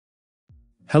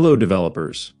Hello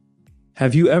developers!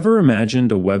 Have you ever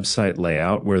imagined a website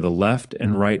layout where the left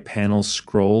and right panels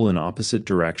scroll in opposite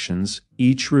directions,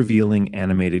 each revealing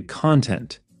animated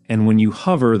content, and when you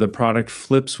hover, the product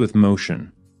flips with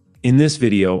motion? In this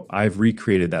video, I've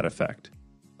recreated that effect.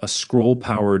 A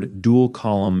scroll-powered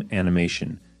dual-column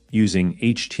animation using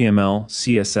HTML,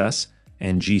 CSS,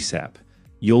 and G-Sap.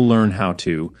 You'll learn how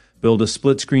to build a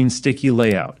split-screen sticky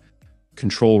layout,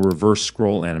 control reverse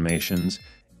scroll animations,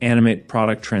 animate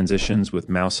product transitions with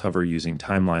mouse hover using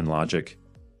timeline logic.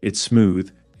 It's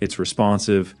smooth, it's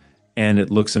responsive, and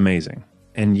it looks amazing.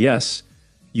 And yes,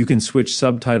 you can switch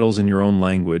subtitles in your own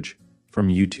language from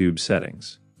YouTube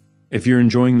settings. If you're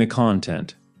enjoying the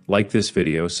content, like this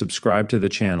video, subscribe to the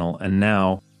channel, and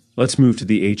now, let's move to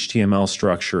the HTML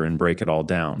structure and break it all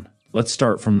down. Let's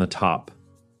start from the top.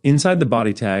 Inside the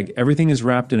body tag, everything is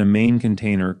wrapped in a main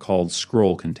container called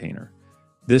scroll container.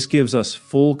 This gives us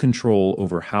full control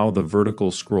over how the vertical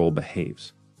scroll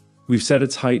behaves. We've set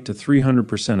its height to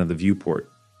 300% of the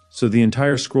viewport, so the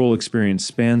entire scroll experience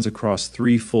spans across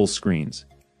 3 full screens.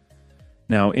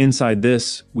 Now inside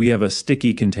this, we have a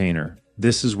sticky container.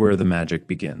 This is where the magic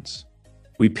begins.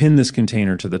 We pin this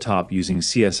container to the top using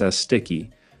CSS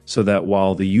sticky, so that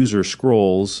while the user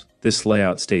scrolls, this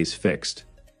layout stays fixed,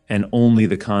 and only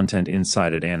the content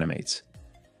inside it animates.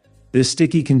 This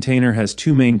sticky container has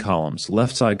 2 main columns,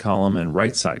 left side column and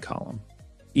right side column.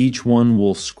 Each one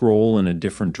will scroll in a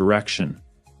different direction,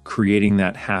 creating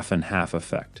that half and half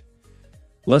effect.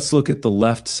 Let's look at the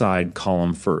left side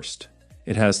column first.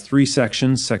 It has 3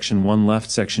 sections, section 1 left,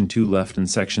 section 2 left, and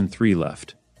section 3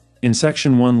 left. In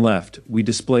section 1 left, we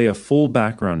display a full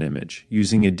background image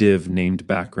using a div named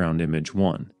background image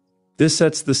 1. This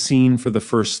sets the scene for the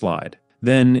first slide.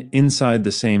 Then, inside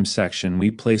the same section, we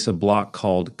place a block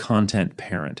called Content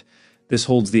Parent. This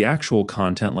holds the actual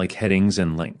content like headings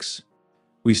and links.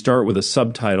 We start with a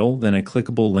subtitle, then a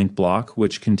clickable link block,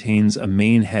 which contains a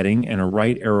main heading and a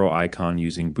right arrow icon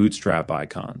using bootstrap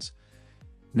icons.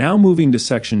 Now moving to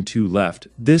section 2 left,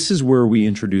 this is where we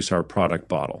introduce our product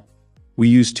bottle. We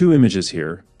use 2 images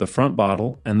here, the front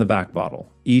bottle and the back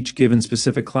bottle, each given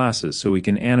specific classes so we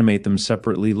can animate them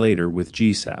separately later with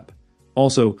G-Sap.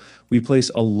 Also, we place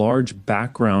a large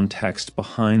background text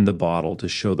behind the bottle to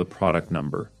show the product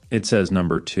number. It says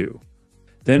number 2.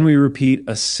 Then we repeat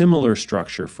a similar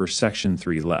structure for section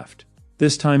 3 left,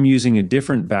 this time using a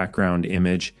different background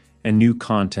image and new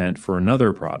content for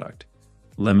another product,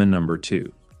 lemon number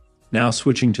 2. Now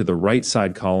switching to the right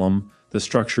side column, the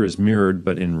structure is mirrored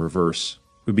but in reverse.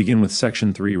 We begin with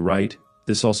section 3 right.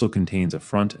 This also contains a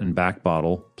front and back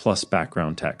bottle plus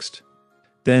background text.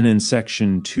 Then in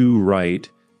section 2 right,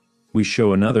 we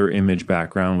show another image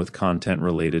background with content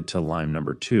related to line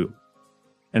number 2.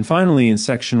 And finally, in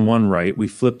section 1 right, we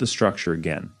flip the structure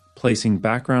again, placing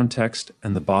background text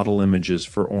and the bottle images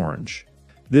for orange.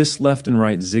 This left and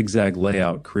right zigzag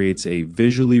layout creates a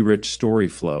visually rich story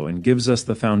flow and gives us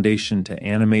the foundation to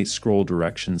animate scroll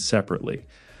directions separately.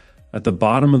 At the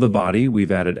bottom of the body,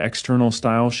 we've added external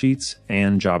style sheets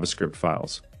and JavaScript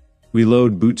files. We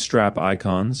load bootstrap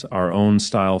icons, our own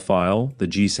style file, the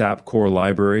G-Sap core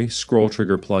library,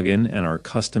 ScrollTrigger plugin, and our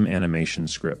custom animation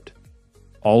script.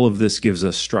 All of this gives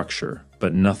us structure,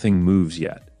 but nothing moves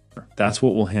yet. That's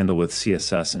what we'll handle with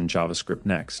CSS and JavaScript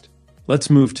next. Let's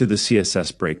move to the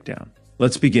CSS breakdown.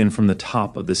 Let's begin from the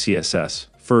top of the CSS.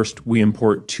 First, we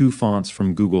import 2 fonts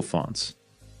from Google Fonts,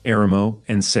 Arimo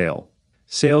and Sail.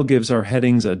 Sail gives our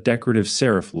headings a decorative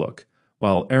serif look,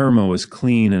 while Arimo is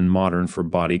clean and modern for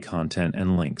body content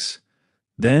and links.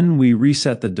 Then we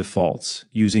reset the defaults,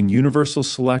 using Universal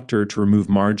Selector to remove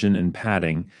margin and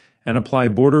padding, and apply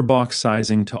border box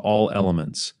sizing to all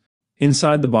elements.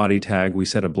 Inside the body tag, we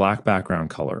set a black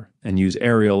background color, and use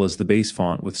Arial as the base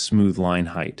font with smooth line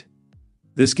height.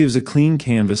 This gives a clean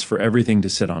canvas for everything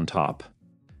to sit on top.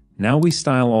 Now we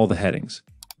style all the headings.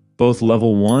 Both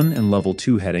level 1 and level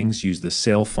 2 headings use the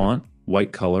Sail font,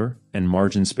 white color, and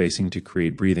margin spacing to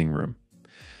create breathing room.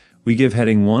 We give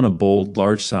heading 1 a bold,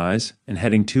 large size, and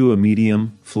heading 2 a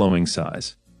medium, flowing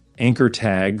size. Anchor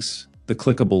tags, the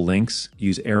clickable links,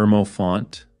 use Arimo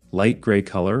font, light gray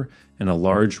color, and a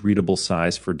large readable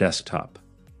size for desktop.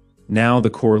 Now the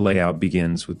core layout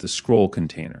begins with the scroll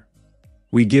container.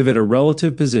 We give it a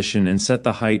relative position and set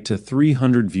the height to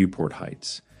 300 viewport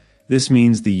heights. This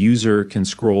means the user can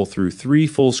scroll through 3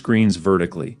 full screens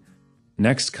vertically.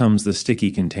 Next comes the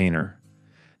sticky container.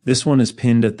 This one is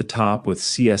pinned at the top with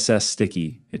CSS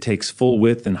sticky. It takes full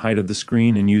width and height of the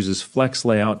screen and uses flex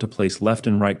layout to place left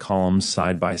and right columns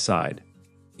side by side.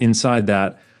 Inside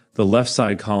that, the left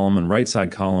side column and right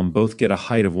side column both get a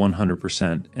height of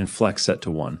 100% and flex set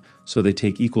to 1, so they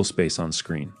take equal space on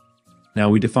screen. Now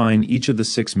we define each of the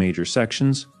 6 major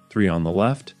sections, 3 on the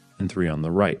left and 3 on the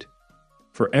right.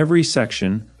 For every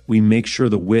section, we make sure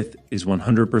the width is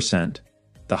 100%,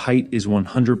 the height is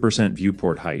 100%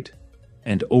 viewport height,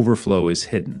 and overflow is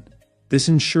hidden. This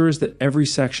ensures that every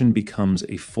section becomes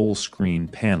a full screen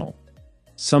panel.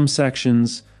 Some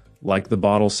sections, like the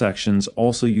bottle sections,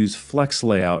 also use flex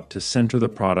layout to center the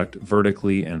product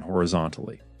vertically and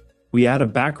horizontally. We add a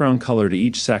background color to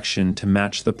each section to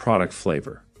match the product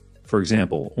flavor. For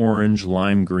example, orange,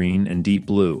 lime green, and deep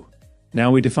blue.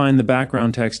 Now we define the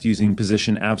background text using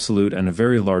position absolute and a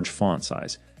very large font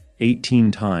size,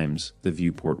 18 times the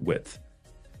viewport width.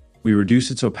 We reduce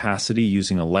its opacity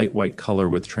using a light white color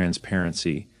with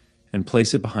transparency and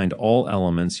place it behind all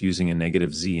elements using a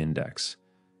 -Z index.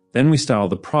 Then we style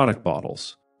the product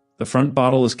bottles. The front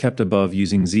bottle is kept above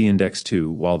using Z index 2,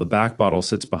 while the back bottle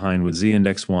sits behind with Z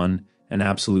index 1 and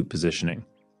absolute positioning.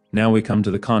 Now we come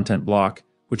to the content block,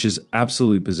 which is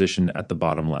absolutely positioned at the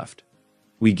bottom left.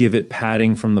 We give it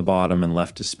padding from the bottom and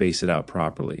left to space it out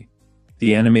properly.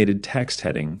 The animated text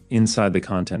heading inside the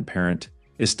content parent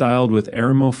is styled with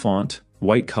Arimo font,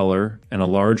 white color, and a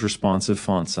large responsive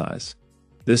font size.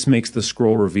 This makes the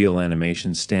scroll reveal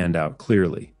animation stand out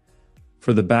clearly.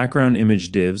 For the background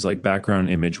image divs like background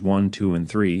image 1, 2, and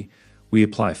 3, we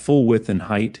apply full width and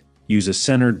height, use a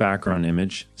centered background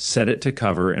image, set it to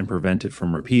cover and prevent it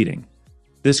from repeating.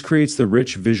 This creates the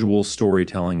rich visual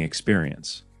storytelling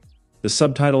experience. The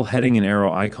subtitle heading and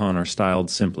arrow icon are styled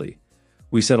simply.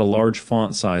 We set a large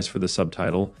font size for the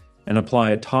subtitle and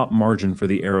apply a top margin for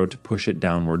the arrow to push it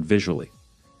downward visually.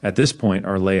 At this point,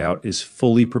 our layout is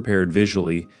fully prepared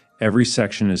visually, every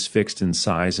section is fixed in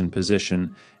size and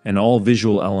position, and all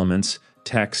visual elements,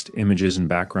 text, images, and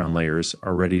background layers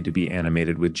are ready to be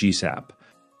animated with GSAP.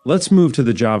 Let's move to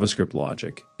the JavaScript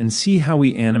logic and see how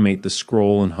we animate the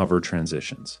scroll and hover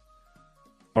transitions.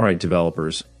 Alright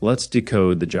developers, let's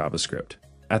decode the JavaScript.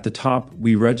 At the top,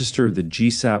 we register the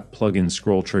GSAP plugin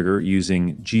ScrollTrigger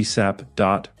using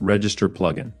gsap.register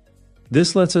plugin.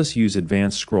 This lets us use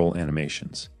advanced scroll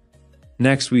animations.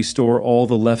 Next, we store all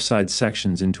the left side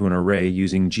sections into an array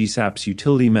using GSAP's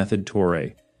utility method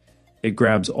toArray. It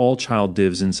grabs all child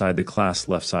divs inside the class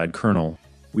left side kernel.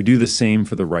 We do the same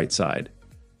for the right side.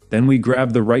 Then we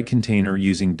grab the right container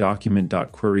using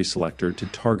document.querySelector to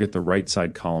target the right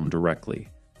side column directly.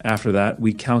 After that,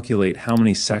 we calculate how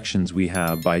many sections we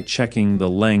have by checking the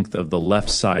length of the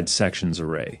left side sections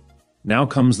array. Now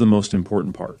comes the most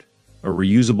important part, a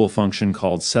reusable function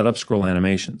called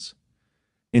setUpScrollAnimations.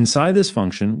 Inside this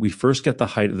function, we first get the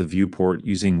height of the viewport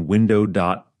using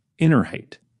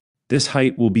window.innerHeight. This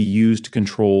height will be used to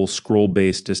control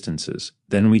scroll-based distances.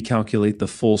 Then we calculate the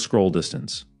full scroll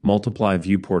distance, multiply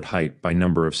viewport height by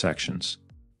number of sections.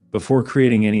 Before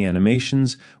creating any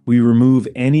animations, we remove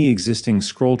any existing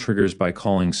scroll triggers by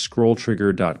calling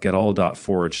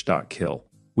scrollTrigger.getAll.forEach.kill.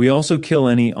 We also kill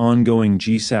any ongoing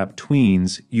GSAP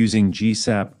tweens using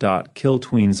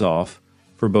gsap.killTweensOff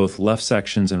for both left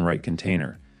sections and right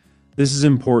container. This is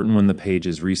important when the page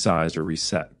is resized or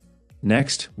reset.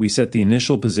 Next, we set the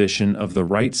initial position of the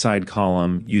right side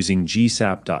column using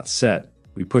gsap.set.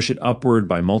 We push it upward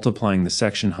by multiplying the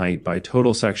section height by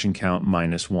total section count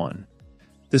 -1.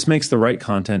 This makes the right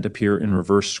content appear in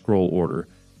reverse scroll order.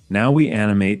 Now we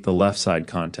animate the left side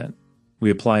content. We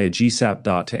apply a GSAP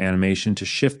dot to animation to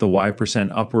shift the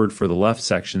Y% upward for the left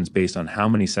sections based on how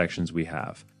many sections we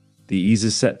have. The ease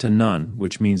is set to none,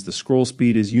 which means the scroll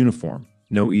speed is uniform,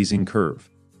 no easing curve.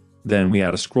 Then we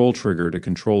add a scroll trigger to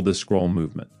control this scroll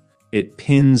movement. It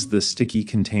pins the sticky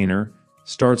container,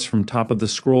 starts from top of the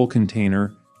scroll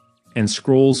container, and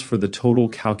scrolls for the total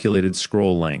calculated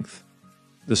scroll length.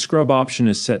 The scrub option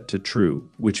is set to true,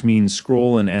 which means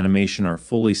scroll and animation are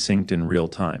fully synced in real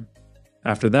time.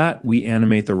 After that, we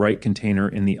animate the right container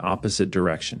in the opposite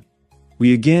direction.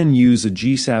 We again use a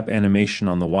GSAP animation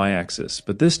on the y-axis,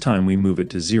 but this time we move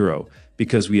it to 0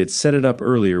 because we had set it up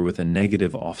earlier with a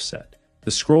negative offset.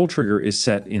 The scroll trigger is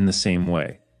set in the same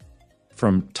way,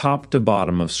 from top to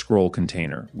bottom of scroll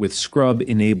container, with scrub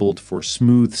enabled for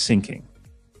smooth syncing.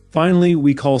 Finally,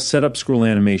 we call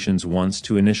setUpScrollAnimations once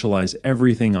to initialize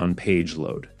everything on page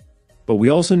load. But we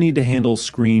also need to handle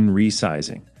screen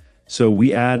resizing, so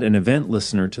we add an event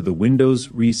listener to the Windows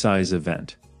Resize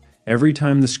event. Every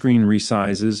time the screen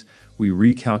resizes, we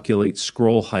recalculate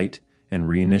scroll height and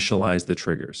reinitialize the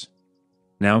triggers.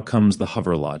 Now comes the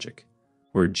hover logic,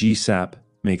 where GSAP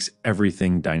makes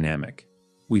everything dynamic.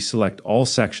 We select all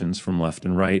sections from left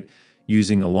and right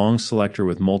using a long selector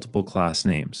with multiple class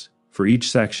names. For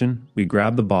each section, we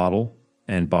grab the bottle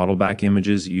and bottle back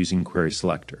images using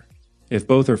querySelector. If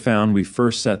both are found, we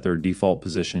first set their default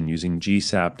position using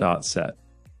gsap.set.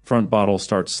 Front bottle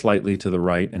starts slightly to the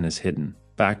right and is hidden.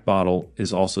 Back bottle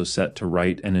is also set to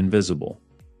right and invisible.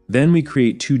 Then we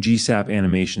create two GSAP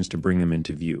animations to bring them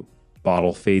into view.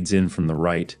 Bottle fades in from the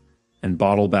right, and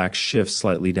bottle back shifts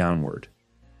slightly downward.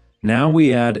 Now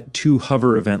we add two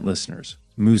hover event listeners,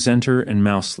 mouse enter and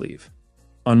mouse sleeve.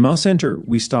 On mouse enter,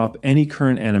 we stop any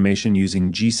current animation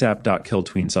using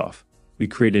gsap.killTweensOff. We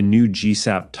create a new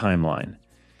GSAP timeline.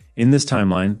 In this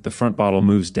timeline, the front bottle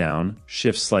moves down,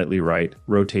 shifts slightly right,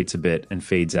 rotates a bit, and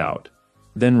fades out.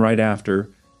 Then right after,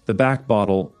 the back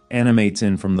bottle animates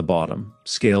in from the bottom,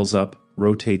 scales up,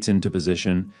 rotates into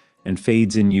position, and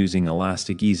fades in using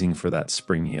elastic easing for that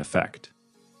springy effect.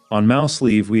 On mouse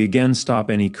sleeve, we again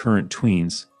stop any current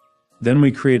tweens. Then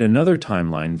we create another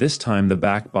timeline. This time the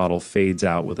back bottle fades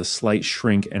out with a slight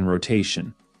shrink and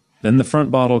rotation. Then the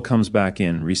front bottle comes back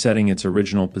in, resetting its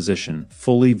original position,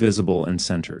 fully visible and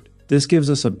centered. This gives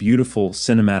us a beautiful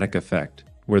cinematic effect,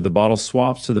 where the bottle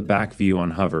swaps to the back view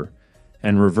on hover,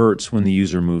 and reverts when the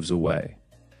user moves away.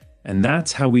 And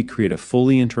that's how we create a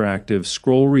fully interactive,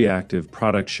 scroll-reactive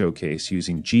product showcase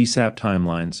using GSAP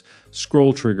timelines,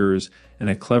 scroll triggers, and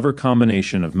a clever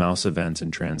combination of mouse events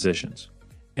and transitions.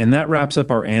 And that wraps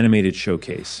up our animated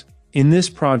showcase. In this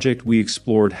project, we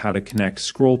explored how to connect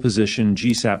scroll position,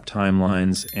 GSAP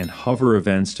timelines, and hover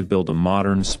events to build a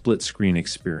modern split-screen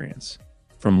experience.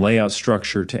 From layout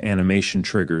structure to animation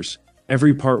triggers,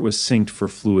 every part was synced for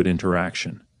fluid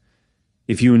interaction.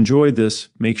 If you enjoyed this,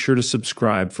 make sure to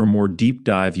subscribe for more deep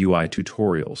dive UI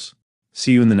tutorials.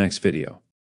 See you in the next video.